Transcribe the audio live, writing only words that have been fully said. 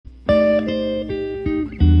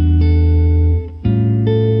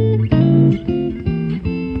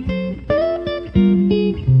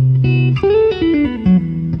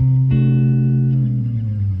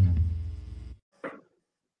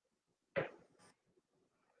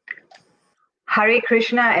Hare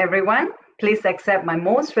Krishna, everyone. Please accept my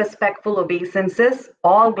most respectful obeisances.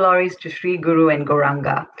 All glories to Sri Guru and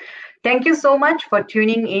Gauranga. Thank you so much for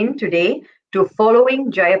tuning in today to Following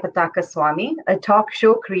Jayapataka Swami, a talk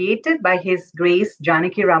show created by His Grace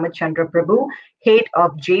Janaki Ramachandra Prabhu, head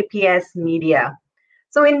of JPS Media.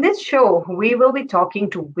 So, in this show, we will be talking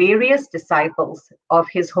to various disciples of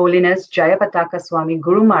His Holiness Jayapataka Swami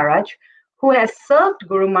Guru Maharaj, who has served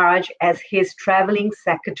Guru Maharaj as his traveling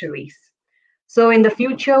secretaries. So in the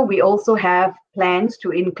future, we also have plans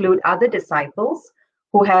to include other disciples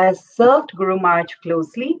who has served Guru Maharaj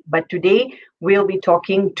closely. But today we'll be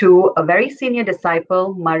talking to a very senior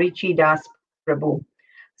disciple, Marichi Das Prabhu.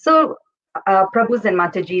 So Prabhus and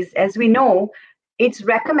Matajis, as we know, it's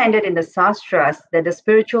recommended in the Sastras that the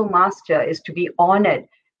spiritual master is to be honored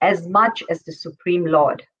as much as the Supreme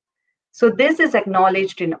Lord. So this is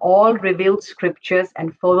acknowledged in all revealed scriptures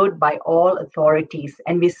and followed by all authorities.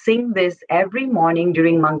 And we sing this every morning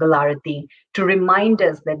during Mangalarati to remind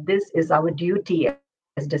us that this is our duty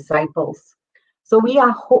as disciples. So we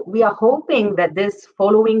are hoping that this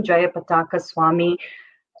Following Jayapataka Swami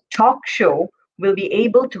talk show will be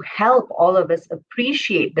able to help all of us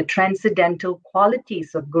appreciate the transcendental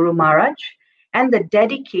qualities of Guru Maharaj and the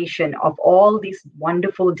dedication of all these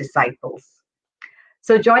wonderful disciples.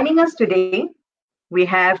 So joining us today, we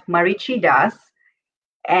have Marichi Das.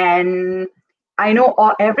 And I know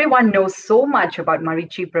everyone knows so much about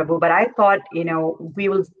Marichi Prabhu, but I thought, we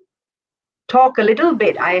will talk a little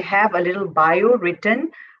bit. I have a little bio written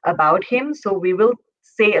about him. So we will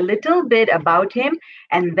say a little bit about him,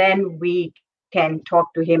 and then we can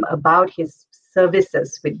talk to him about his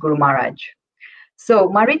services with Guru Maharaj. So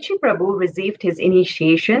Marichi Prabhu received his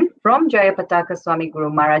initiation from Jayapataka Swami Guru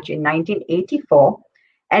Maharaj in 1984.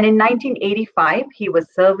 And in 1985, he was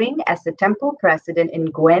serving as the temple president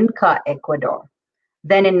in Cuenca, Ecuador.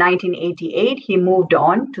 Then in 1988, he moved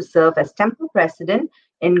on to serve as temple president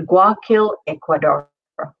in Guayaquil, Ecuador.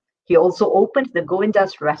 He also opened the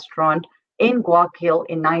Govindas restaurant in Guayaquil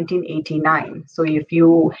in 1989. So if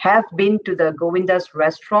you have been to the Govindas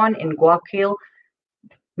restaurant in Guayaquil,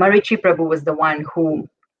 Marichi Prabhu was the one who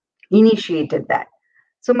initiated that.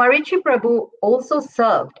 So Marichi Prabhu also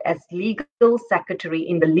served as legal secretary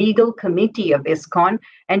in the legal committee of ISKCON,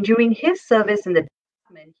 and during his service in the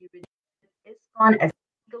department, he registered ISKCON as a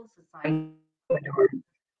legal society in Ecuador.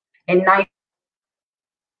 In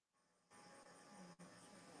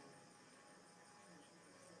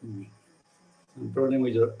Some problem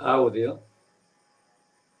with your audio.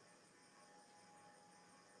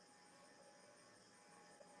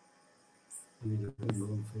 You can go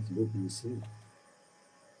on Facebook and see.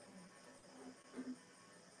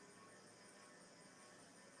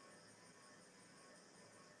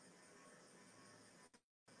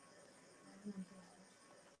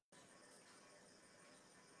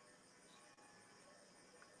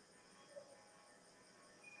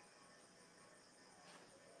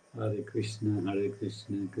 Hare Krishna,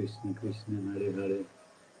 Krishna Krishna, Hare Hare,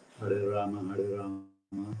 Hare Rama,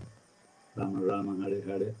 Rama Rama, Hare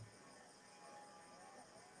Hare.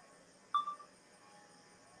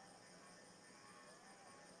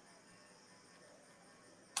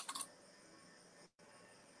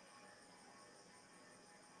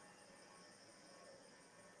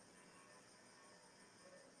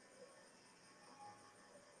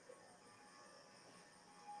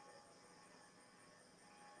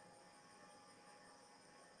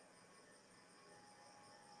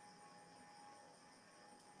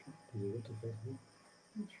 Did you go to Facebook?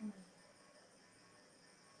 I'm trying.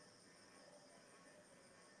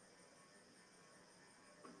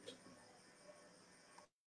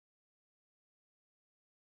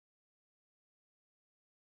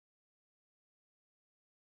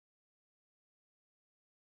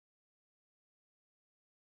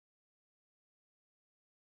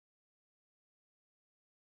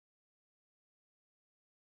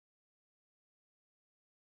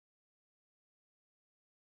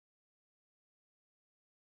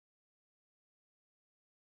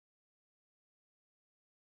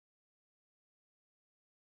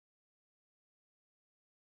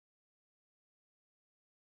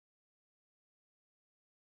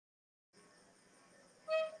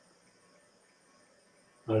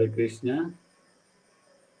 Hare Krishna.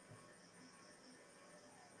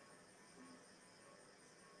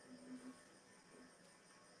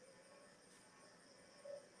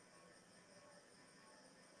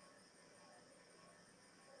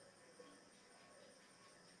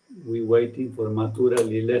 We're waiting for Mathura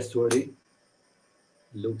Lileswari.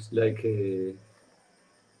 Looks like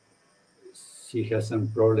she has some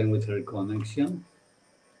problem with her connection.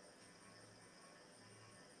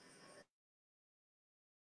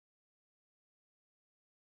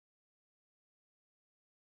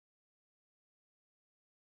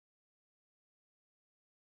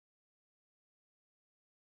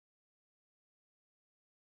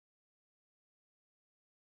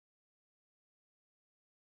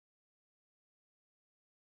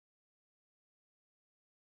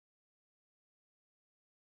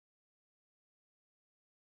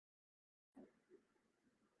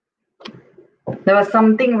 There was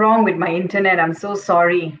something wrong with my internet. I'm so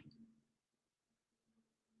sorry.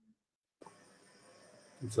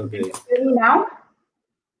 It's okay. Can you hear me now?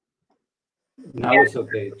 Now it's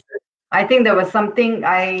okay. I think there was something,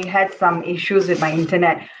 I had some issues with my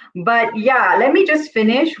internet. But yeah, let me just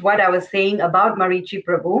finish what I was saying about Marichi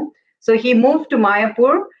Prabhu. So he moved to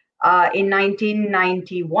Mayapur in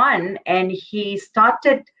 1991 and he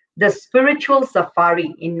started the spiritual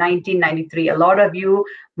safari in 1993. A lot of you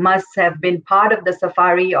must have been part of the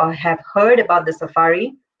safari or have heard about the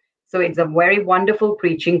safari. So it's a very wonderful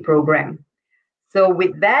preaching program. So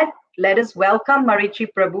with that, let us welcome Marichi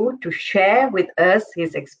Prabhu to share with us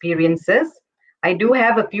his experiences. I do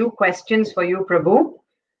have a few questions for you, Prabhu.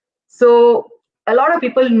 So a lot of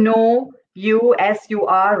people know you as you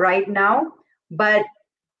are right now, but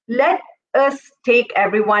let us take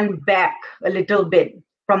everyone back a little bit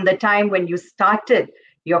from the time when you started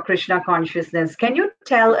your Krishna consciousness. Can you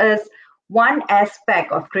tell us one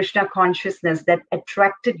aspect of Krishna consciousness that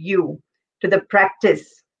attracted you to the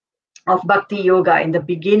practice of Bhakti Yoga in the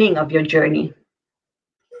beginning of your journey?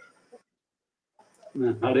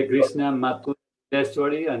 Hare Krishna, Mathur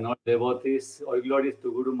Deshwari, and all devotees, all glories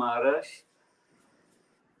to Guru Maharaj.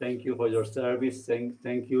 Thank you for your service.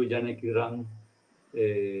 Thank you, Janaki Ram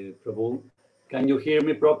Prabhu. Can you hear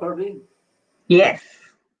me properly? Yes.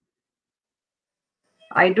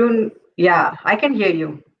 I can hear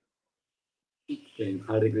you. Okay,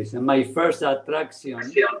 Hare Krishna. My first attraction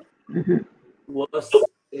was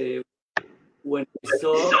when I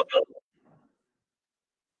saw.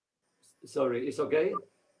 Sorry, it's okay?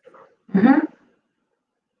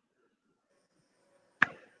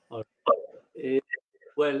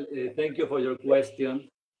 Well, thank you for your question,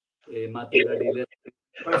 Mathura.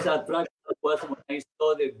 First attraction was when I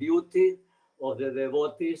saw the beauty of the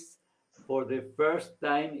devotees for the first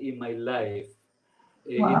time in my life.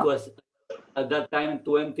 Wow. It was at that time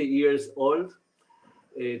 20 years old,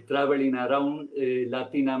 traveling around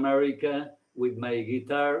Latin America with my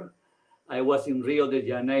guitar. I was in Rio de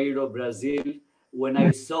Janeiro, Brazil, when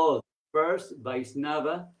I saw the first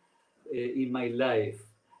Vaishnava in my life.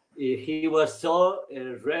 He was so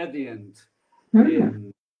radiant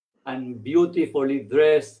and beautifully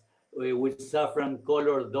dressed with saffron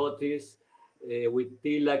colored dhotis, with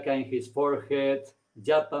tilaka in his forehead,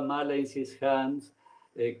 japamala in his hands,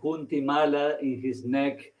 kunti mala in his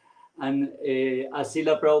neck. And as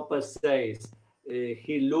Srila Prabhupada says,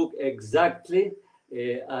 he looked exactly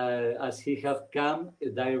as he have come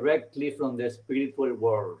directly from the spiritual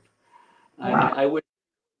world. And I will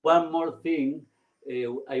one more thing.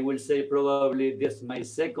 I will say probably this my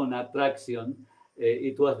second attraction.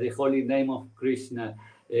 It was the holy name of Krishna.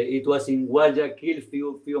 It was in Guayaquil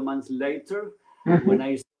few months later when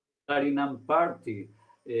I saw Harinam party,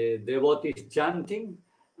 devotees chanting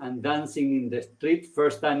and dancing in the street.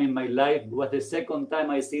 First time in my life. It was the second time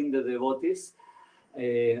I seen the devotees.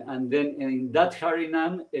 And then in that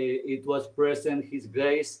Harinam, it was present His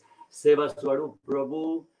Grace Seva Swarup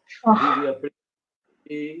Prabhu, Divya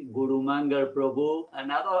Guru Mangar Prabhu,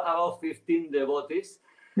 and about 15 devotees.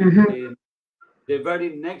 The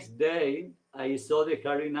very next day, I saw the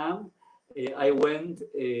Harinam. I went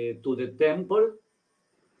to the temple.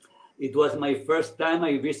 It was my first time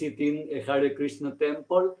I visiting a Hare Krishna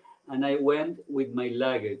temple, and I went with my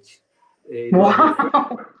luggage. I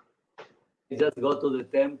just go to the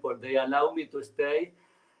temple. They allow me to stay,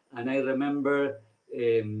 and I remember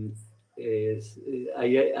I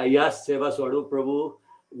asked Seva Swarup Prabhu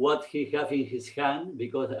what he have in his hand,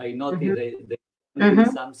 because I noticed they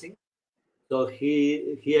something. So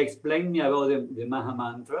he explained me about the Maha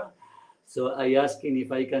Mantra. So I asked him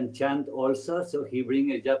if I can chant also. So he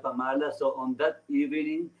bring a Japamala. So on that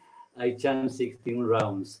evening, I chant 16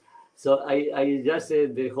 rounds. So I just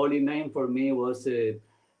said the holy name for me was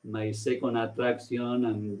my second attraction,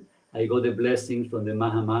 and I got the blessings from the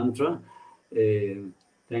Maha Mantra.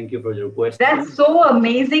 Thank you for your question. That's so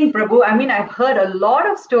amazing, Prabhu. I mean, I've heard a lot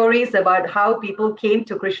of stories about how people came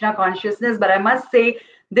to Krishna consciousness, but I must say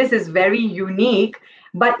this is very unique.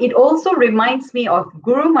 But it also reminds me of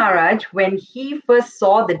Guru Maharaj when he first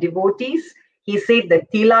saw the devotees. He said the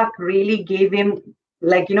tilak really gave him,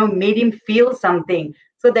 made him feel something.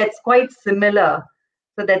 So that's quite similar.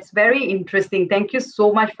 So that's very interesting. Thank you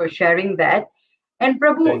so much for sharing that. And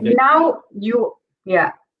Prabhu, now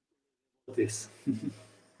yeah.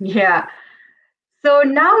 So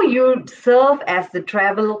now you serve as the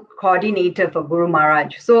travel coordinator for Guru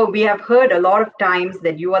Maharaj. So we have heard a lot of times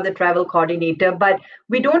that you are the travel coordinator, but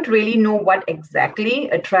we don't really know what exactly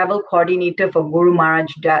a travel coordinator for Guru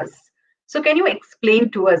Maharaj does. So can you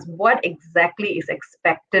explain to us what exactly is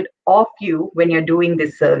expected of you when you're doing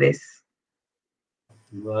this service?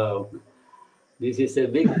 Wow, this is a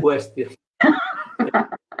big question.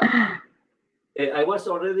 I was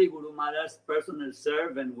already Guru Maharaj's personal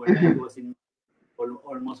servant when I was in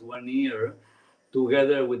almost 1 year,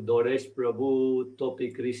 together with Doresh Prabhu,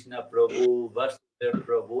 Topi Krishna Prabhu, Vasudev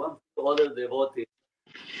Prabhu, and other devotees.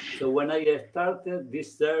 So when I started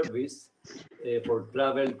this service for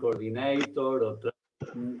travel coordinator or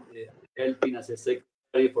helping as a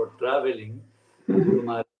secretary for traveling, Guru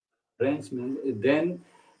Maharaj arrangement, then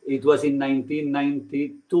it was in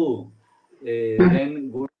 1992. Then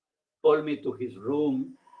Guru called me to his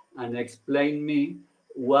room and explained me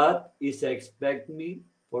what is expect me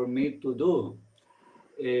for me to do.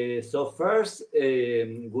 So first,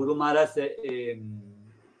 Guru Maharaj,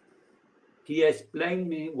 he explained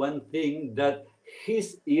me one thing, that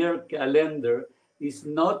his year calendar is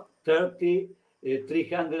not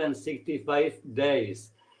 365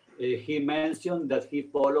 days. He mentioned that he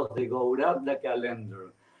follows the Gaurabda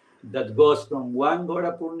calendar that goes from one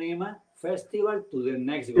Gaura Purnima festival to the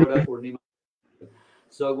next Gaura Purnima.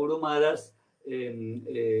 So Guru Maharaj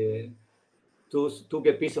took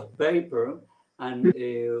a piece of paper and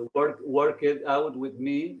worked it out with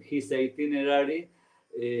me, his itinerary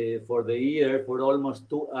for the year for almost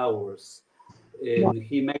 2 hours. And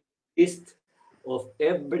he made a list of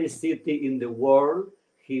every city in the world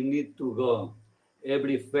he need to go,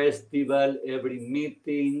 every festival, every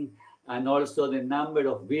meeting, and also the number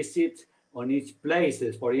of visits on each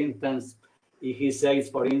places. For instance, if he says,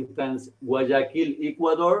 for instance, Guayaquil,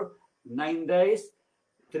 Ecuador, 9 days,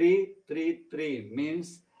 333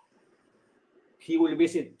 means he will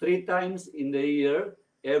visit 3 times in the year,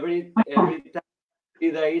 every time,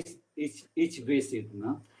 3 days each visit.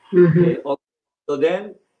 No? So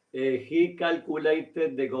then he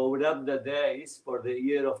calculated the Gaurabda days for the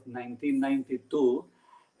year of 1992.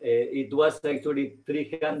 It was actually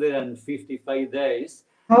 355 days.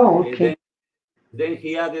 Oh, okay. Then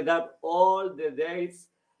he added up all the dates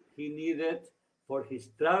he needed for his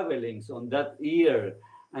travelings on that year,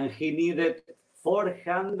 and he needed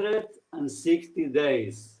 460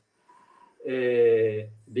 days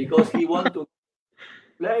because he wanted to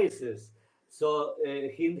places. So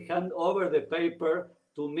he handed over the paper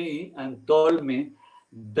to me and told me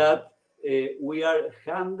that we are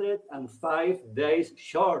 105 days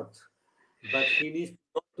short, but he needs to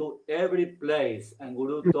go to every place. And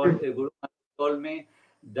Guru told me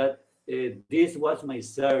that this was my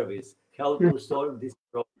service, how to solve this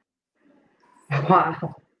problem.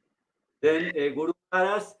 Wow. Then Guru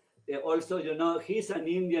Maharaj, also, you know, he's an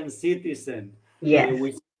Indian citizen, Yes.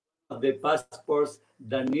 which of the passports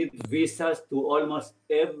that need visas to almost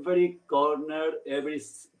every corner, every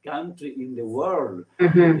country in the world.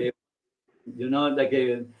 You know, like,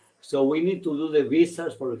 so we need to do the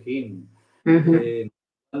visas for him.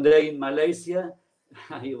 One day in Malaysia,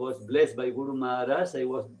 I was blessed by Guru Maharaj. I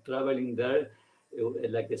was traveling there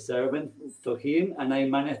like a servant to him, and I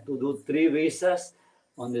managed to do 3 visas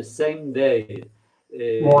on the same day.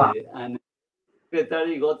 Wow. And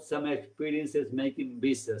secretary got some experiences making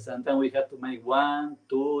visas. Sometimes we have to make 1,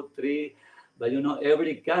 2, 3, but you know,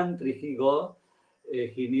 every country he go,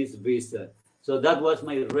 he needs visa. So that was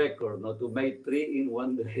my record, not to make 3 in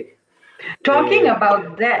 1 day. Talking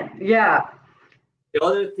about that, yeah. The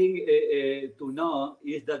other thing to know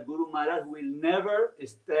is that Guru Maharaj will never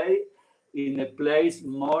stay in a place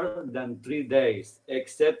more than 3 days,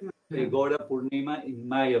 except Gaura Purnima in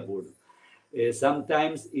Mayapur.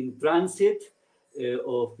 Sometimes in transit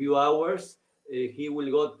or few hours, he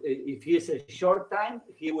will go, if he is a short time,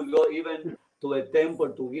 he will go even to a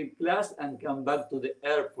temple to give class and come back to the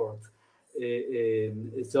airport.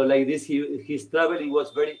 So like this, his traveling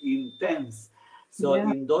was very intense. So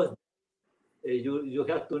in those you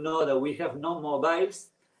have to know that we have no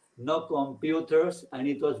mobiles, no computers, and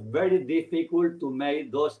it was very difficult to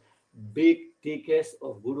make those big tickets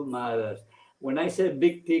of Guru Maharaj. When I say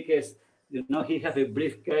big tickets, you know, he has a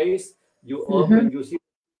briefcase, you open, you see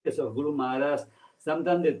tickets of Guru Maharaj.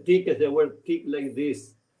 Sometimes the tickets, they were thick like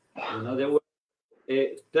this. You know, they were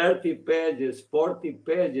 30 pages, 40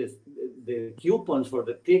 pages. The coupons for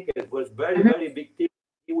the tickets was very, very big tickets.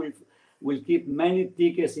 He will keep many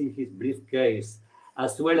tickets in his briefcase,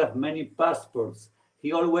 as well as many passports.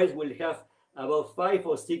 He always will have about 5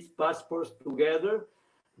 or 6 passports together,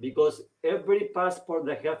 because every passport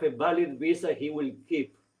that have a valid visa, he will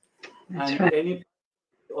keep. That's and right. any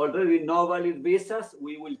already no valid visas,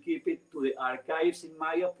 we will keep it to the archives in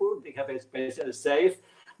Mayapur. They have a special safe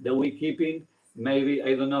that we keep in, maybe,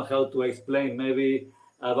 I don't know how to explain, maybe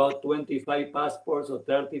about 25 passports or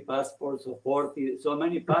 30 passports or 40, so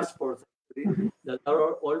many passports that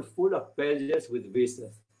are all full of pages with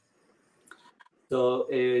visas. So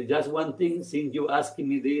just one thing, since you asking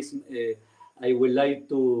me this, I would like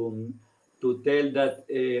to tell that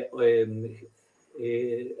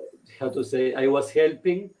how to say, I was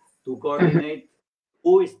helping to coordinate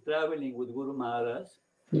who is traveling with Guru Maharaj.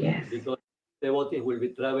 Yes. Because devotees will be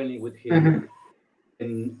traveling with him.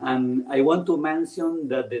 And I want to mention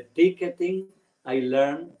that the ticketing I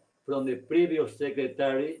learned from the previous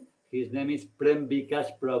secretary. His name is Prem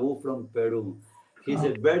Vikas Prabhu from Peru. He's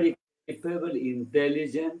a very capable,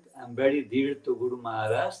 intelligent, and very dear to Guru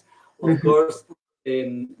Maharaj. Of course,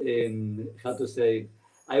 how to say,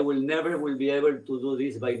 I will never be able to do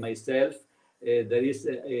this by myself. There is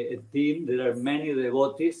a team. There are many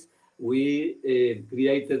devotees. We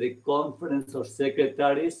created a conference of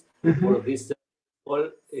secretaries for this.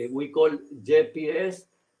 We call JPS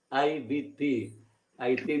IVT,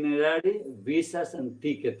 itinerary, visas, and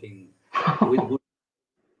ticketing, with Guru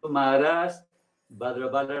Maharaj,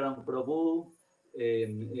 Bhadrabalaram Prabhu,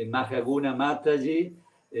 Mahaguna Mataji,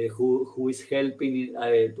 who is helping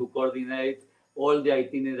to coordinate all the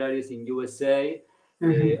itineraries in USA,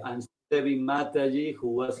 and Devi Mataji, who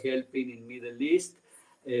was helping in Middle East.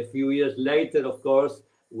 A few years later, of course,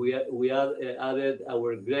 we added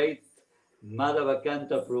our great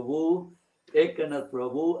Madhavakanta Prabhu, Ekanath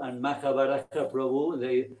Prabhu, and Mahabharata Prabhu.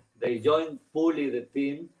 They joined fully the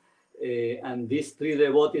team, and these three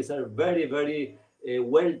devotees are very, very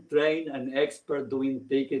well trained and expert doing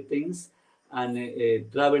ticketings and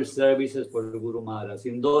travel services for Guru Maharaj.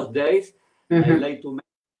 In those days, I'd like to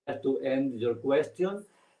end your question.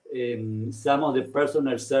 Some of the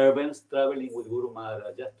personal servants traveling with Guru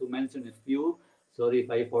Maharaj, just to mention a few, sorry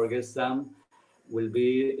if I forget some, will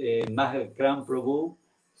be Mahakram Prabhu,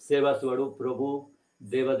 Seva Swarup Prabhu,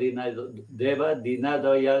 Deva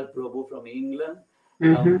Dinadayal Prabhu from England,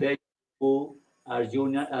 Kauteya Prabhu,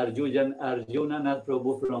 Arjunanath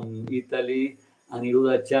Prabhu from Italy,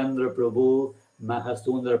 Aniruddha Chandra Prabhu,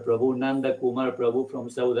 Mahasundar Prabhu, Nanda Kumar Prabhu from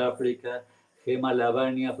South Africa, Hema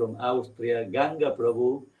Lavanya from Austria, Ganga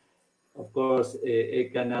Prabhu, of course,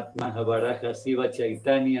 Ekanath Mahabharata, Siva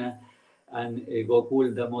Chaitanya, and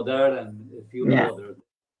Gokul Damodar, and a few others.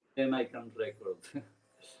 Them I can record.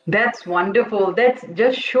 That's wonderful. That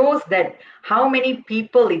just shows that how many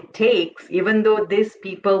people it takes, even though these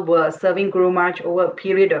people were serving Guru Maharaj over a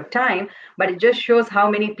period of time, but it just shows how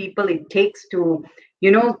many people it takes to,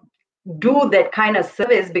 do that kind of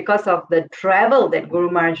service because of the travel that Guru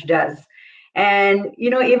Maharaj does. And,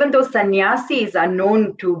 even though sannyasis are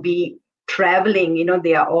known to be traveling,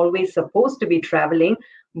 they are always supposed to be traveling.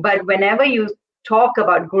 But whenever you talk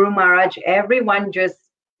about Guru Maharaj, everyone just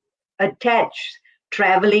attach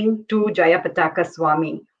traveling to Jayapataka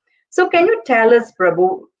Swami. So can you tell us,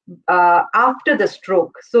 Prabhu, after the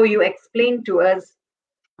stroke, so you explained to us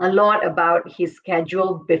a lot about his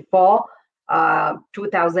schedule before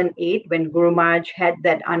 2008 when Guru Maharaj had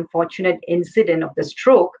that unfortunate incident of the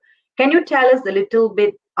stroke. Can you tell us a little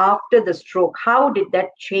bit after the stroke, how did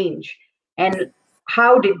that change? And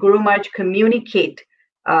how did Guru Maharaj communicate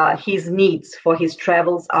his needs for his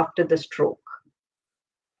travels after the stroke?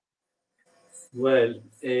 Well,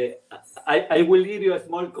 I will give you a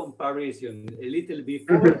small comparison, a little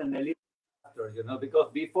before and a little after, because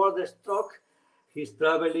before the stroke, his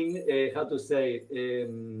traveling, how to say,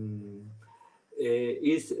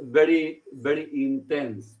 is very, very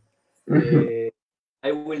intense.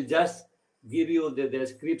 I will just give you the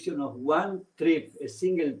description of one trip, a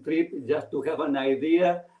single trip, just to have an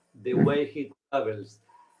idea the way he travels.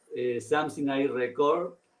 Something I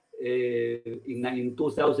record in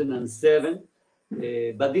 2007.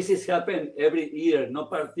 But this has happened every year, not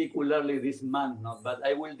particularly this month, but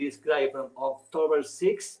I will describe from October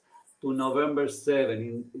 6 to November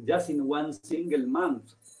 7, just in one single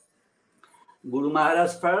month. Guru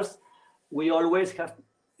Maharaj first, we always have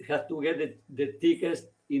to get the tickets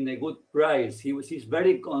in a good price. He's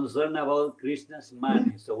very concerned about Krishna's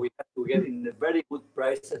money, so we have to get in a very good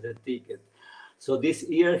price at the ticket. So this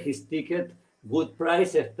year, his ticket good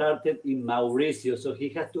price started in Mauritius. So he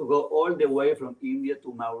had to go all the way from India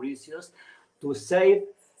to Mauritius to save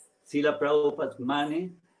Srila Prabhupada's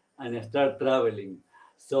money and start traveling.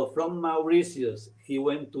 So from Mauritius, he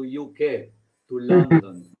went to UK, to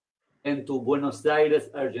London, then to Buenos Aires,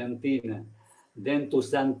 Argentina, then to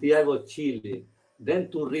Santiago, Chile,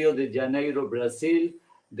 then to Rio de Janeiro, Brazil,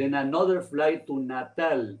 then another flight to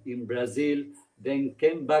Natal in Brazil, then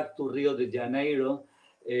came back to Rio de Janeiro,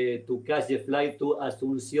 to catch a flight to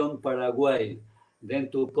Asunción, Paraguay, then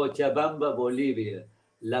to Cochabamba, Bolivia,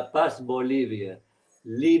 La Paz, Bolivia,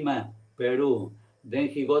 Lima, Peru. Then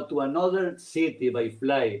he got to another city by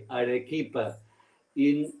flight, Arequipa,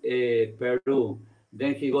 in Peru.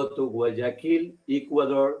 Then he go to Guayaquil,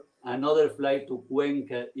 Ecuador, another flight to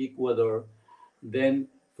Cuenca, Ecuador. Then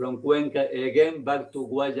from Cuenca again back to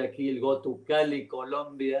Guayaquil, go to Cali,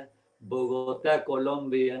 Colombia, Bogotá,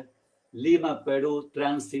 Colombia, Lima, Peru,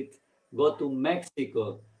 transit, go to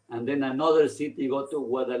Mexico, and then another city, go to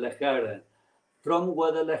Guadalajara. From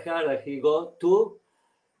Guadalajara, he go to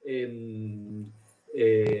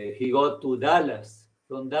Dallas.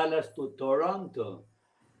 From Dallas to Toronto,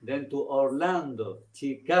 then to Orlando,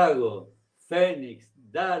 Chicago, Phoenix,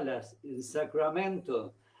 Dallas, in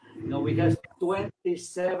Sacramento. Now we have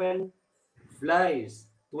 27 flights,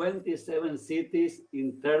 27 cities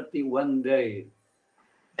in 31 days.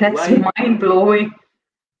 That's mind-blowing.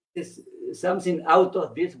 It's something out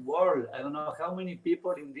of this world. I don't know how many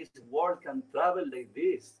people in this world can travel like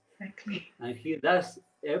this. Exactly. And he does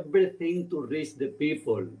everything to reach the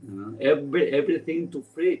people, everything to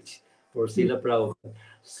preach for Srila Prabhupada.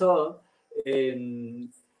 So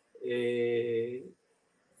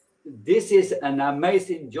this is an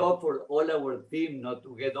amazing job for all our team,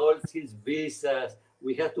 to get all these visas.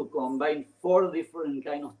 We have to combine 4 different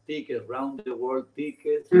kind of tickets, round the world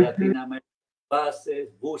tickets, Latin American passes,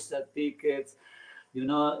 Busa tickets.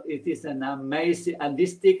 It is an amazing, and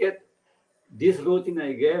this ticket, this routing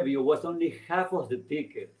I gave you was only half of the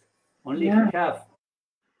ticket, only half.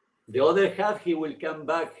 The other half, he will come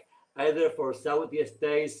back either for Southeast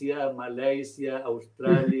Asia, Malaysia,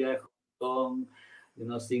 Australia, Hong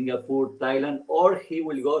Kong, Singapore, Thailand, or he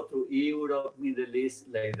will go to Europe, Middle East,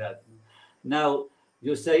 like that. Now,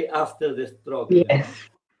 you say after the stroke,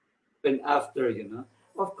 and after,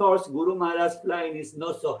 Of course, Guru Maharaj's flying is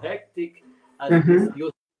not so hectic as it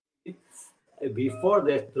used to be before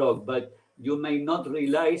the stroke, but you may not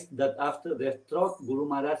realize that after the stroke, Guru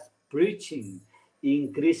Maharaj's preaching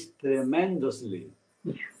increased tremendously.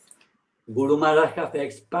 Guru Maharaj has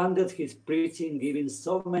expanded his preaching, giving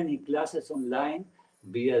so many classes online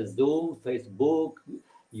via Zoom, Facebook,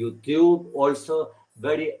 YouTube, also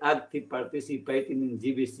very active participating in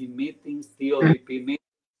GBC meetings, TOBP meetings,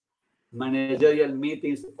 managerial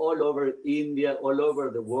meetings all over India, all over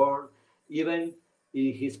the world. Even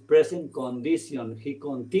in his present condition, he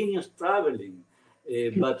continues traveling,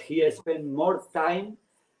 but he has spent more time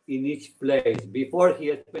in each place. Before, he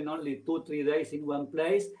had spent only 2-3 days in one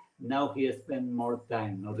place. Now he has spent more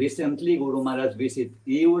time. Now, recently, Guru Maharaj visited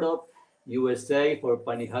Europe, USA for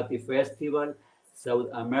Panihati Festival, South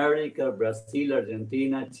America, Brazil,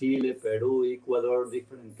 Argentina, Chile, Peru, Ecuador,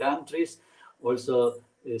 different countries. Also,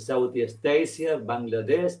 Southeast Asia,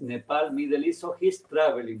 Bangladesh, Nepal, Middle East. So he's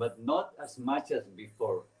traveling, but not as much as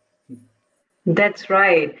before. That's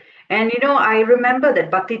right. And I remember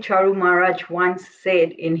that Bhakti Charu Maharaj once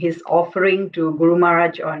said in his offering to Guru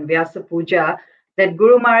Maharaj on Vyasa Puja that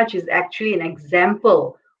Guru Maharaj is actually an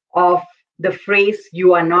example of the phrase,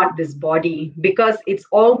 "You are not this body," because it's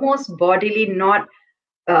almost bodily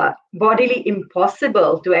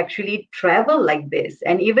impossible to actually travel like this.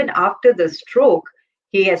 And even after the stroke,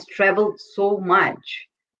 he has traveled so much.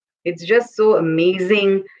 It's just so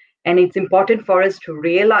amazing. And it's important for us to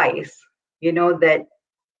realize, that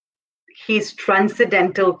his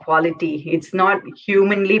transcendental quality, it's not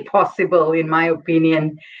humanly possible, in my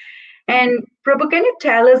opinion. And Prabhu, can you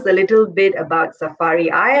tell us a little bit about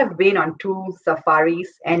safari? I have been on 2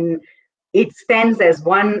 safaris, and it stands as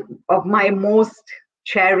one of my most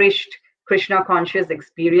cherished Krishna conscious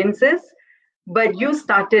experiences. But you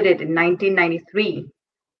started it in 1993.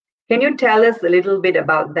 Can you tell us a little bit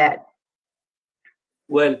about that?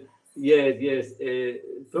 Well, yes.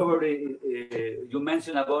 Probably you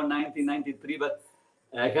mentioned about 1993, but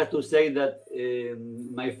I have to say that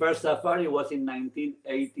my first safari was in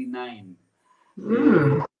 1989.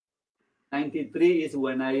 93 is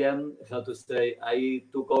when I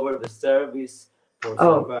took over the service for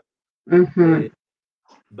safari.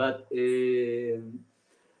 But you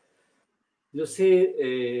see,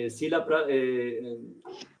 Srila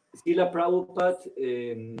Prabhupada,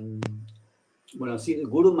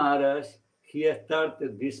 Guru Maharaj, he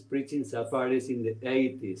started these preaching safaris in the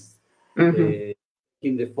 80s,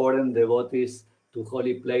 in the foreign devotees to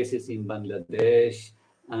holy places in Bangladesh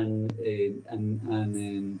and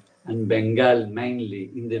Bengal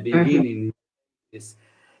mainly in the beginning. This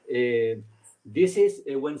is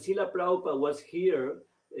when Srila Prabhupada was here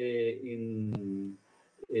in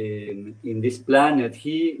this planet.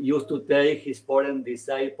 He used to take his foreign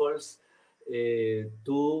disciples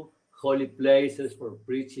to holy places for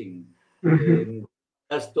preaching.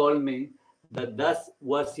 That's told me that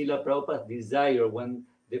was Srila Prabhupada's desire when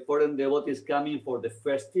the foreign devotees coming for the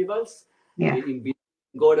festivals, in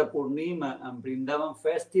Gora Purnima and Vrindavan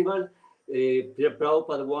festival.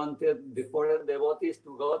 Prabhupada wanted the foreign devotees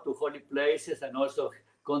to go to holy places and also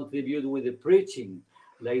contribute with the preaching.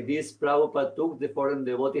 Like this, Prabhupada took the foreign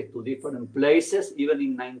devotees to different places. Even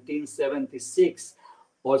in 1976,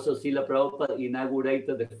 also Srila Prabhupada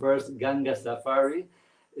inaugurated the first Ganga Safari,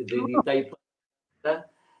 the Nitai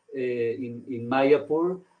in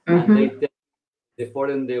Mayapur, and they take the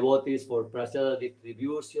foreign devotees for prasada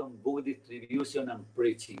distribution, book distribution, and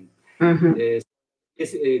preaching.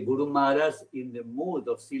 Guru Maharaj, in the mood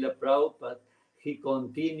of Srila Prabhupada, he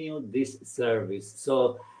continued this service.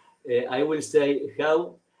 So I will say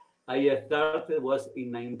how I started was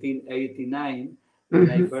in 1989 when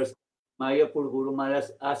I first Mayapur. Guru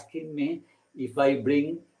Maharaj asking me if I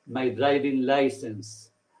bring my driving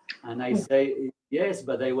license, and I say yes,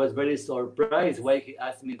 but I was very surprised why he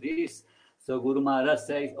asked me this. So Guru Maharaj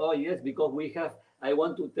says, "Oh yes, because I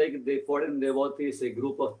want to take the foreign devotees, a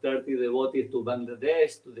group of 30 devotees, to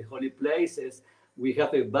Bangladesh, to the holy places. We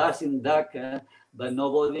have a bus in Dhaka, but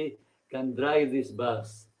nobody can drive this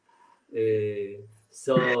bus."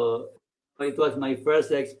 So it was my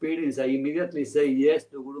first experience. I immediately say yes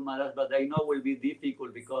to Guru Maharaj, but I know it will be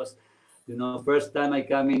difficult because, first time I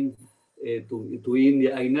come in to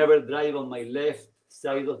India, I never drive on my left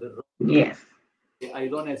side of the road. Yes. I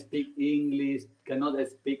don't speak English, cannot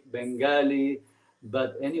speak Bengali,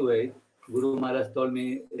 but anyway, Guru Maharaj told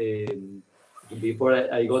me before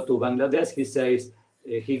I go to Bangladesh, he says,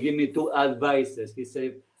 he gave me two advices. He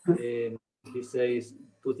says,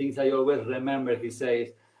 two things I always remember. He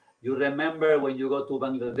says, you remember when you go to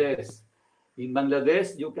Bangladesh. In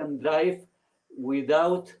Bangladesh, you can drive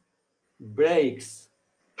without brakes,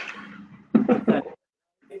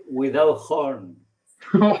 without horn.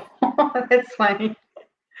 Oh, that's funny.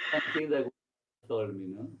 Something that told me,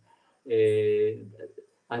 no?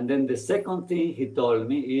 And then the second thing he told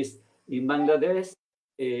me is, in Bangladesh,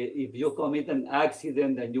 if you commit an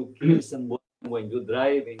accident and you kill someone when you're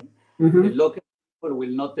driving, the local people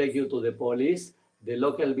will not take you to the police. The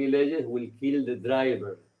local villages will kill the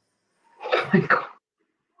driver. Oh my God.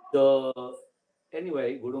 So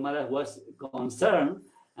anyway, Guru Maharaj was concerned,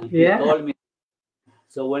 and he told me.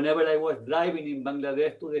 So whenever I was driving in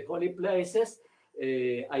Bangladesh to the holy places,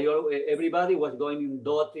 everybody was going in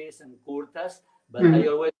dhotis and kurtas, but I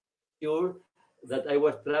always made sure that I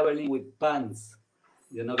was traveling with pants,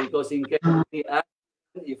 because in case of any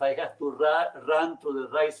accident, if I have to run to the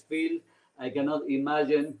rice field, I cannot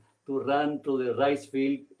imagine to run to the rice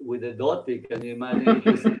field with a dhoti. Can you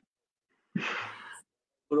imagine?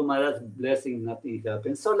 Guru Maharaj's blessing, nothing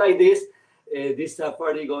happens. So like this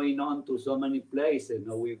safari going on to so many places.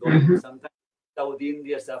 We go sometimes South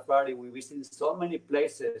India safari, we visit so many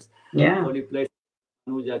places. Holy places,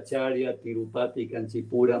 Manujacharya, Tirupati,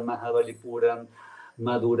 Kanchipuram, Mahabalipuram,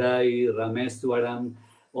 Madurai, Rameswaram,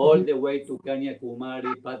 all the way to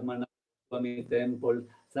Kanyakumari, Padmanabha Swami Temple.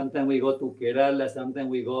 Sometimes we go to Kerala, sometimes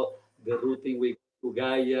we go the routing, we go to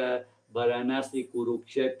Gaya, Varanasi,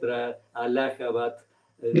 Kurukshetra, Allahabad,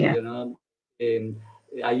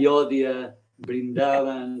 Ayodhya,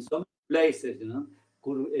 Brindavan, so many places,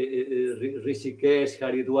 Rishikesh,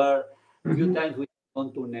 Haridwar. A few times we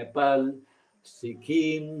gone to Nepal,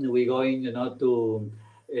 Sikkim, we going, to to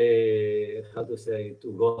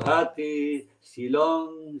Guwahati,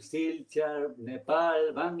 Shillong, Silchar,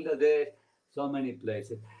 Nepal, Bangladesh, so many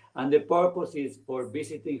places. And the purpose is for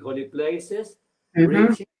visiting holy places,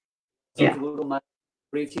 preaching, Guru Maharaj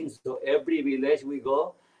preaching. So every village we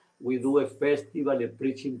go, we do a festival, a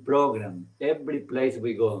preaching program. Every place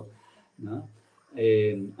we go, like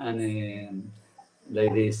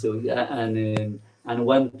this. So, and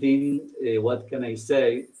one thing, what can I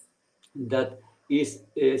say, that is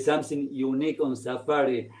something unique on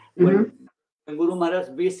safari. When Guru Maharaj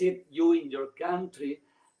visit you in your country,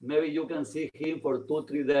 maybe you can see him for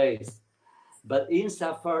 2-3 days. But in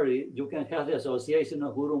safari, you can have the association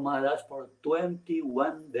of Guru Maharaj for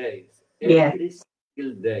 21 days. Every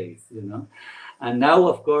single day, And now,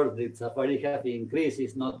 of course, the safari have increased.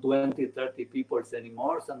 It's not 20, 30 people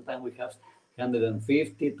anymore. Sometimes we have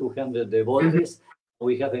 150, 200 devotees.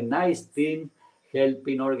 We have a nice team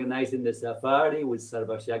helping organizing the safari with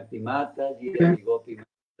Sarvashakti Mataji, Gopi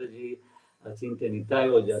Mataji, Achinte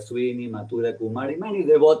Nitayo, Jaswini, Mathura Kumari, many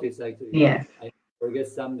devotees actually. I forget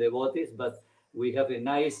some devotees, but we have a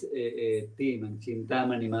nice team, and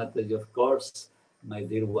Chintamani Mataji, of course, my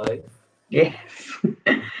dear wife. Yes.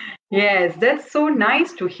 Yes, that's so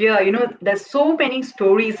nice to hear. There's so many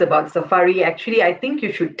stories about safari. Actually, I think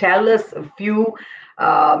you should tell us a few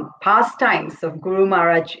pastimes of Guru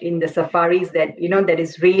Maharaj in the safaris that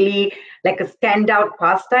is really like a standout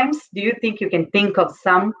pastimes. Do you think you can think of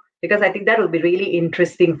some Because I think that will be really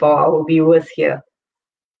interesting for our viewers here.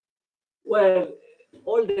 Well,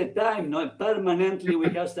 all the time, no, permanently we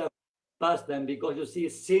have some pastime, because you see,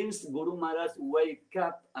 since Guru Maharaj wake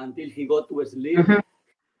up until he go to sleep,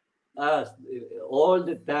 us all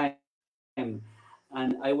the time.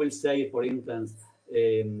 And I will say, for instance,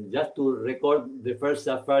 just to record the first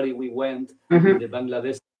safari we went in the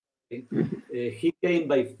Bangladesh, he came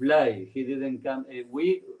by fly. He didn't come.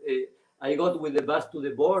 I got with the bus to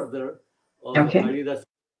the border of Maridas,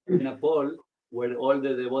 Nepal, where all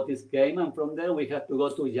the devotees came, and from there we had to go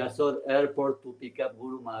to Yasod airport to pick up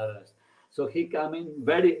Guru Maharaj. So he came in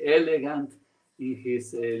very elegant in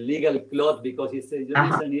his legal cloth, because he's a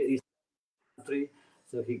country,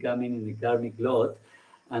 so he came in the karmic cloth.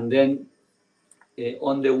 And then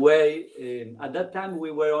on the way, at that time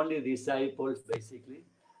we were only disciples, basically.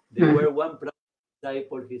 There were one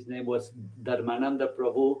disciple, his name was Dharmananda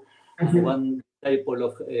Prabhu, and one disciple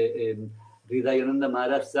of Hridayananda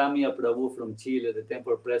Maharaj, Samya Prabhu from Chile, the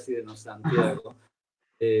temple president of Santiago.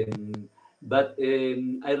 But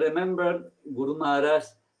I remember Guru Maharaj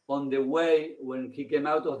on the way when he came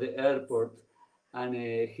out of the airport, and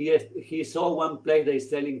he saw one place they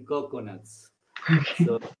selling coconuts.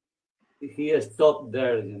 So he stopped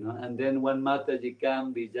there, and then one Mataji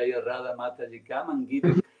came, Vijaya Radha Mataji came and give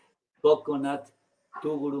a coconut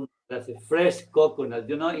to Guru Maharaj, a fresh coconut.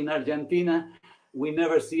 In Argentina, we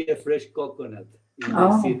never see a fresh coconut in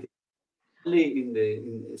the city, only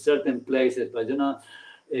in certain places.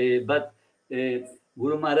 But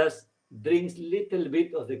Guru Maharaj drinks little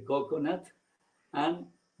bit of the coconut and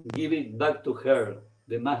give it back to her,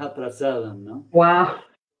 the Mahaprasadam. No? Wow.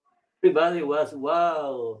 Everybody was,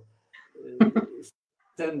 wow,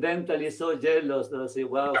 transcendentally so jealous. They say,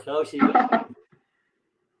 wow, how she got it.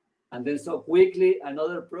 And then so quickly,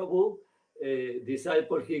 another Prabhu,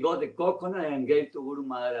 disciple, he got the coconut and gave to Guru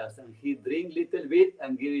Maharaj, and he drink little bit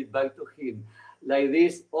and give it back to him. Like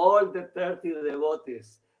this, all the 30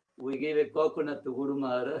 devotees, we give a coconut to Guru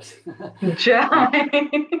Maharaj.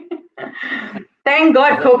 Thank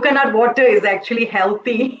God coconut water is actually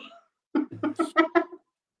healthy.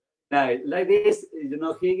 Like this,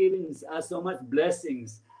 he gives us so much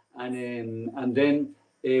blessings. And then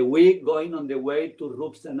we going on the way to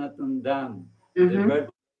Rup Sanatan Dham, the birth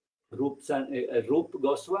of Rup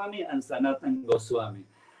Goswami and Sanatan Goswami.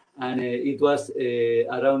 And it was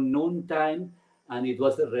around noon time, and it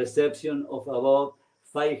was a reception of about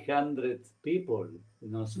 500 people.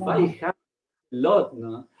 500, lot,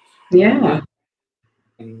 no? Yeah.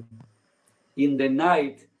 In the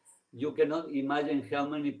night, you cannot imagine how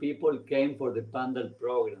many people came for the Pandal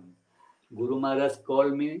program. Guru Maharaj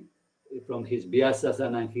called me from his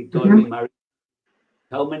Vyasasana, and he told me,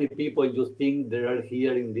 how many people you think there are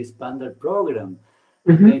here in this Pandal program?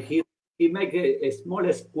 And then he make a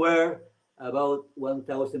small square, about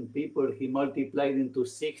 1,000 people. He multiplied into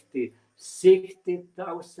 60.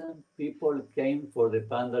 60,000 people came for the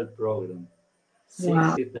Pandal program.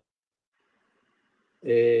 60,000.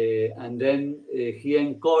 And then he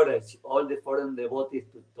encouraged all the foreign devotees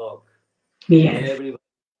to talk. Yes. Everybody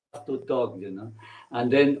has to talk,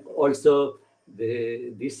 And then also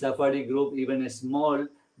this safari group, even small,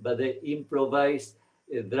 but they improvised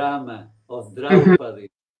a drama of Draupadi.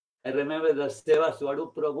 I remember that Seva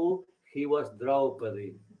Swarup Prabhu, he was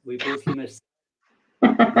Draupadi. We put him as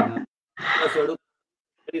Swarup,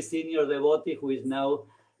 very senior devotee, who is now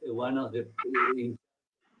one of the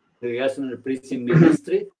congregational preaching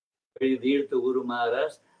ministry, very dear to Guru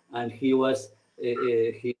Maharaj, and he was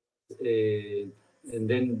and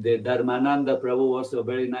then the Dharmananda Prabhu was a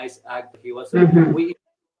very nice actor. He was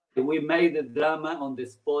we made the drama on the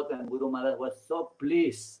spot, and Guru Maharaj was so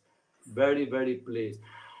pleased, very, very pleased.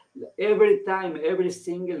 Every time, every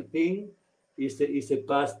single thing is a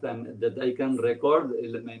pastime that I can record.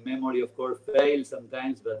 My memory, of course, fails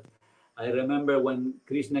sometimes, but I remember when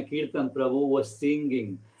Krishna Kirtan Prabhu was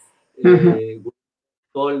singing,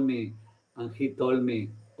 told me, and he told me,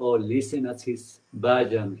 oh, listen at his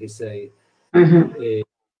bhajan, he say.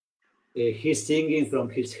 He's singing from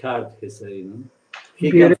his heart, he say,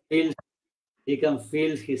 He can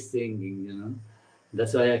feel his singing,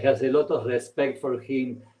 That's why I have a lot of respect for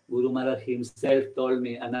him. Guru Maharaj himself told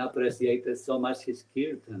me and appreciated so much his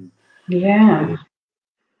kirtan. Yeah.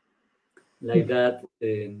 Like that.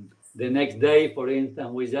 The next day, for instance,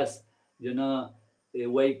 we just,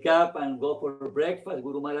 wake up and go for breakfast.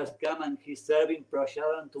 Guru Maharaj come and he's serving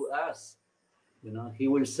prasadam to us. He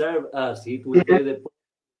will serve us. He will get the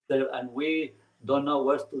serve, and we don't know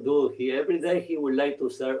what to do. Every day he would like to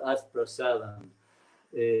serve us prasadam.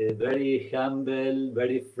 Very humble,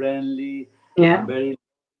 very friendly, very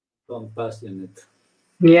compassionate.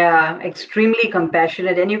 Yeah, extremely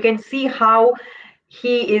compassionate. And you can see how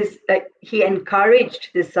he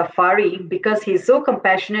encouraged this safari because he's so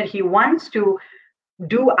compassionate. He wants to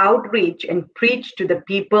do outreach and preach to the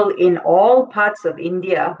people in all parts of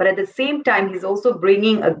India. But at the same time, he's also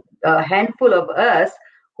bringing a handful of us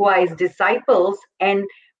who are his disciples, and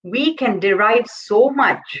we can derive so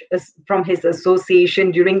much from his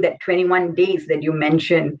association during that 21 days that you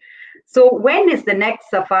mentioned. So, when is the next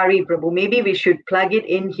safari, Prabhu? Maybe we should plug it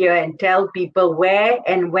in here and tell people where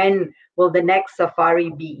and when will the next safari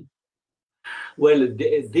be. Well,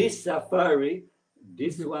 this safari,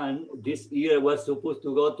 this year was supposed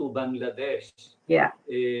to go to Bangladesh. Yeah.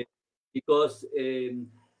 Because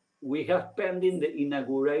we have pending the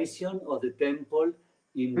inauguration of the temple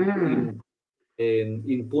in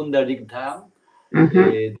Pundarik Dham,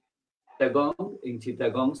 in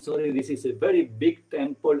Chittagong. Sorry, this is a very big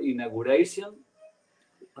temple inauguration.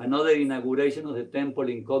 Another inauguration of the temple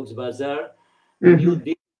in Cox's Bazar. New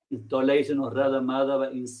installation of Radha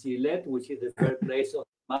Madhava in Sylhet, which is the birthplace of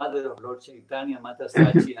the mother of Lord Chaitanya, Mata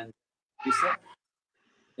Sachi, and Lisa.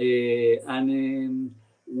 And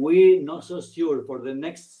we not so sure for the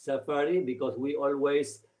next safari because we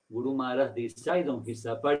always Guru Maharaj decide on his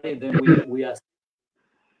safari, then we ask.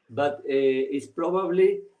 But it's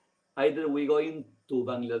probably either we going to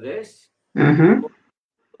Bangladesh or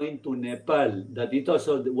going to Nepal. That it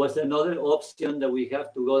also was another option that we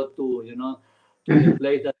have to go to, to the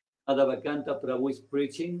place that Madhavakanta Prabhu is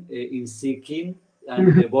preaching in Sikkim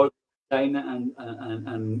and the border of China and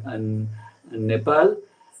Nepal.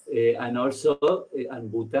 And also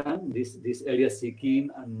and Bhutan, this area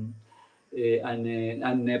Sikkim and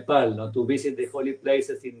Nepal, to visit the holy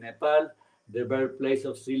places in Nepal, the birthplace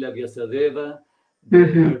of Srila Vyasadeva, the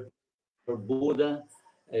birthplace of Buddha,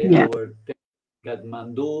 our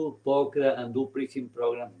Kathmandu, Pokhara, and do preaching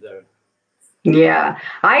programs there. Yeah,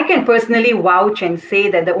 I can personally vouch and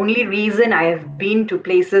say that the only reason I have been to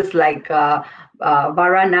places like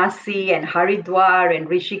Varanasi and Haridwar and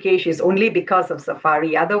Rishikesh is only because of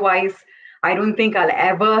safari. Otherwise, I don't think I'll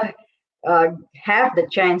ever have the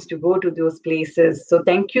chance to go to those places. So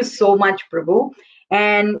thank you so much, Prabhu.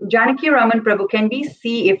 And Janaki Raman Prabhu, can we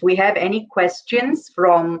see if we have any questions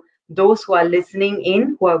from those who are listening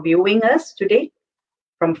in, who are viewing us today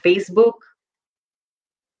from Facebook?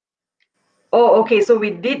 Oh, okay. So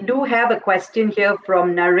we do have a question here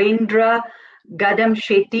from Narendra Gadam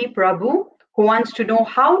Shetty Prabhu, who wants to know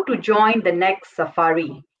how to join the next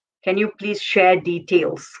safari. Can you please share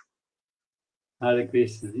details? Hare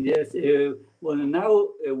Krishna. Yes. Well, now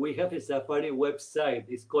we have a safari website.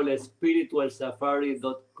 It's called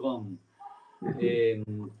spiritualsafari.com.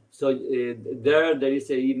 So there is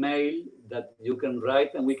an email that you can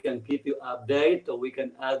write, and we can keep you updated, or we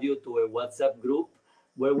can add you to a WhatsApp group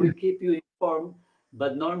where we keep you informed.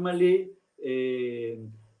 But normally, no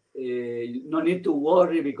need to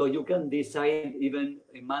worry because you can decide even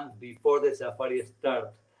a month before the safari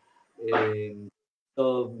starts.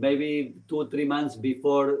 So maybe 2-3 months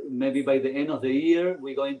before, maybe by the end of the year,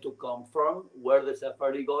 we're going to confirm where the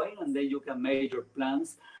safari going, and then you can make your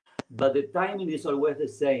plans. But the timing is always the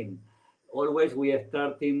same. Always we are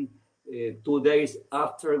starting 2 days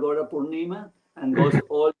after Gora Purnima and goes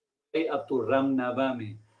all the way up to Ram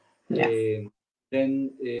Navami. Then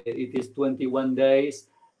it is 21 days,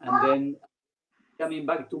 and then coming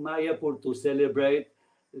back to Mayapur to celebrate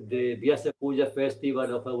the Vyasa Puja festival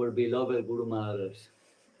of our beloved Guru Maharaj.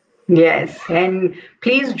 Yes, and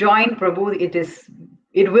please join Prabhu.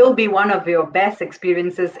 It will be one of your best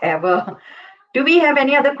experiences ever. Do we have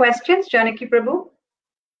any other questions, Janaki Prabhu?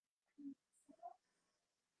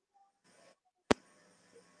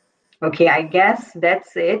 Okay, I guess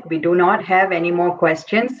that's it. We do not have any more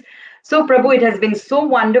questions. So, Prabhu, it has been so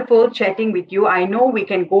wonderful chatting with you. I know we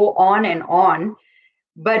can go on and on,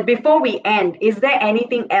 but before we end, is there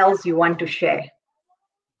anything else you want to share?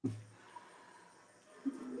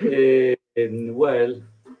 Well,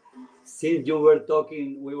 since we were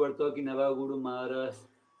talking about Guru Maharaj,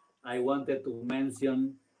 I wanted to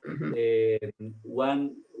mention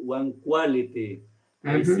one quality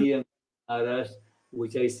I see in Maharaj,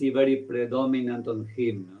 which I see very predominant on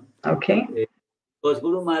him. No? Okay. Because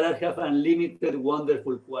Guru Maharaj have unlimited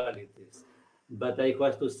wonderful qualities, but I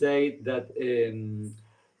have to say that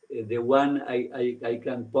the one I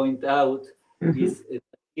can point out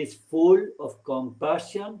is full of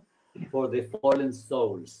compassion for the fallen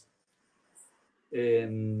souls.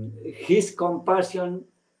 His compassion,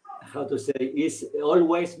 how to say, is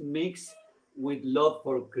always mixed with love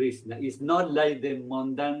for Krishna. It's not like the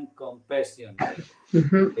mundane compassion.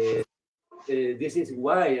 This is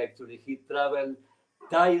why actually he traveled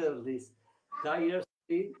tirelessly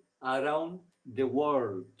around the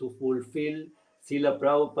world to fulfill Srila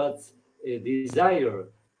Prabhupada's desire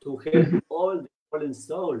to help all the fallen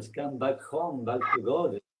souls come back home, back to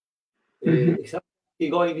God. He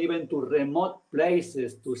going even to remote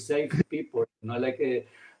places to save people. Like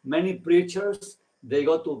many preachers, they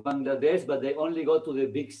go to Bangladesh, but they only go to the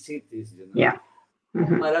big cities. Yeah.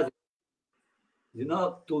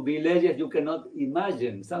 To villages you cannot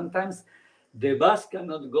imagine. Sometimes the bus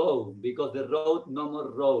cannot go because the road, no more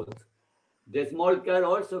road. The small car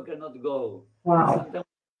also cannot go. Wow. Sometimes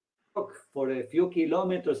we walk for a few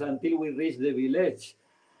kilometers until we reach the village.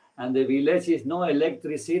 And the village is no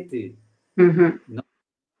electricity, no,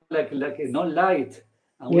 like no light.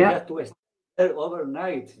 And we have to stay there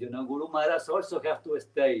overnight. Guru Maharaj also have to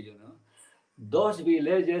stay, Those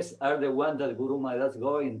villages are the ones that Guru Maharaj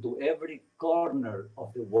go into every corner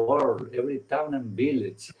of the world, every town and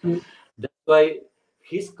village. That's why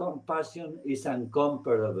his compassion is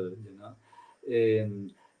incomparable,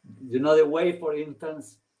 the way, for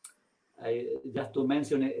instance, just to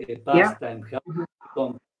mention a pastime,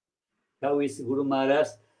 how is Guru Maharaj,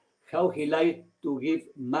 how he likes to give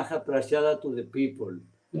Mahaprasada to the people.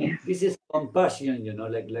 Yes. This is compassion,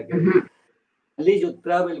 at least you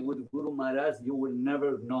travel with Guru Maharaj, you will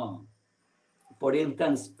never know. For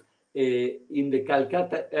instance, in the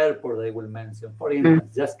Calcutta airport, I will mention, for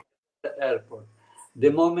instance, just the airport. The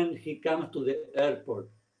moment he comes to the airport,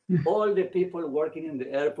 all the people working in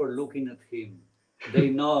the airport looking at him, they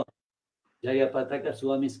know Jayapataka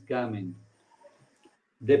Swami is coming.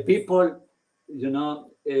 The people, even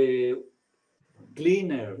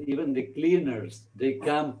the cleaners, they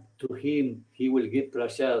come to him, he will give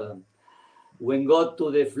prasadam. When go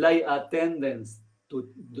to the flight attendants to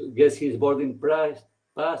get his boarding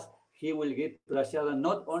pass, he will give prasadam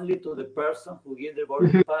not only to the person who gives the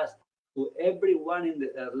boarding pass, to everyone in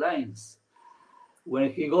the airlines.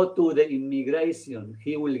 When he go to the immigration,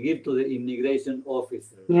 he will give to the immigration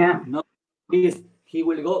officer. Yeah. No, he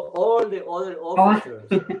will go all the other officers,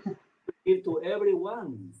 give to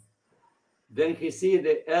everyone. Then he see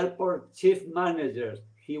the airport chief manager.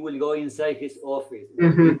 He will go inside his office.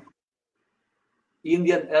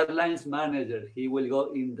 Indian Airlines manager. He will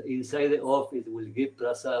go inside the office. Will give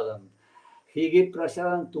prasadam. He give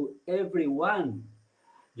prasadam to everyone.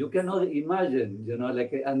 You cannot imagine,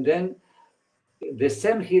 and then the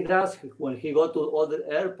same he does when he go to other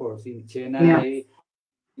airports in Chennai,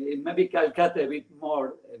 maybe Calcutta a bit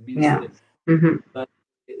more, but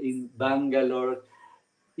in Bangalore,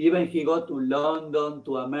 even he go to London,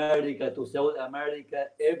 to America, to South America,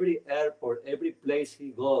 every airport, every place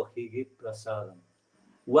he go, he give prasadam.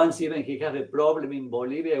 Once even he had a problem in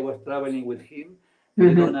Bolivia, I was traveling with him,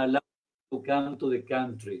 they don't allow him to come to the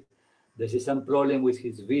country. There's some problem with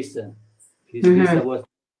his visa. His visa was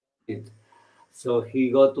it. So he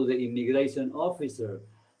go to the immigration officer,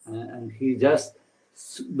 and he just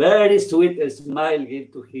very sweet smile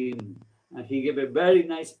give to him, and he gave a very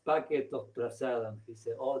nice packet of prasadam. He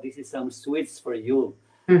said, "Oh, this is some sweets for you,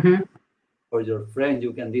 for your friends.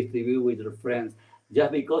 You can distribute with your friends."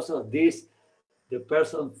 Just because of this, the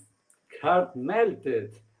person's heart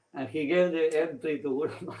melted, and he gave the entry to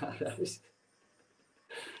Guru Maharaj.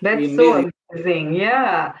 That's so amazing.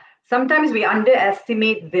 Yeah. Sometimes we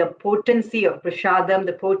underestimate the potency of prasadam,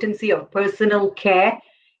 the potency of personal care.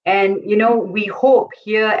 And, we hope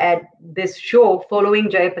here at this show, Following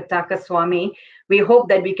Jayapataka Swami, we hope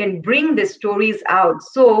that we can bring the stories out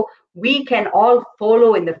so we can all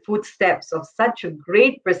follow in the footsteps of such a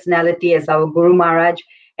great personality as our Guru Maharaj,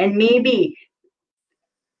 and maybe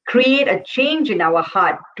create a change in our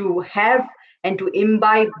heart to have and to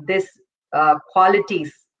imbibe this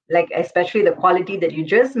qualities, like especially the quality that you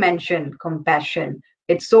just mentioned, compassion.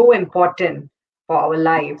 It's so important for our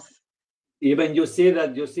lives. Even you see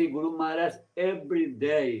Guru Maharaj every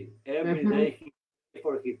day he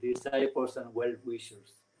for his disciples and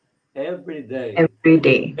well-wishers. Every day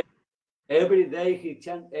he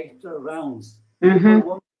chant extra rounds. People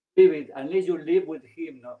won't believe it unless you live with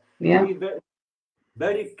him. No? Yeah. He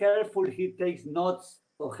very careful. He takes notes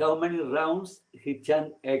of how many rounds he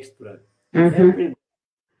chant extra. Every day.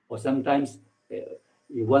 Or sometimes if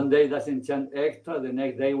one day doesn't chant extra, the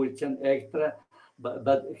next day will chant extra.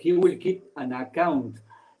 But he will keep an account.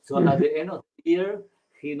 So at the end of the year,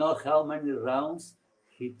 he knows how many rounds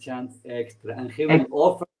he chants extra. And he will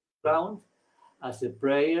offer a round as a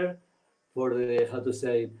prayer for the,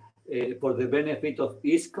 for the benefit of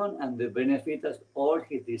ISKCON and the benefit of all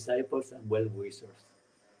his disciples and well-wishers.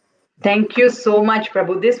 Thank you so much,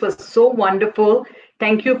 Prabhu. This was so wonderful.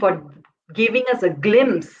 Thank you for giving us a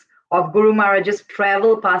glimpse of Guru Maharaj's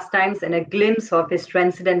travel pastimes and a glimpse of his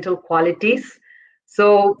transcendental qualities.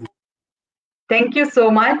 So thank you so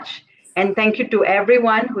much. And thank you to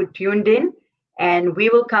everyone who tuned in. And we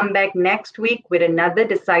will come back next week with another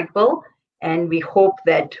disciple. And we hope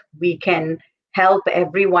that we can help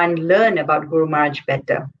everyone learn about Guru Maharaj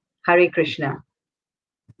better. Hare Krishna.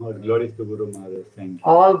 All glories to Guru Maharaj. Thank you.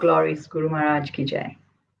 All glories Guru Maharaj ki jai.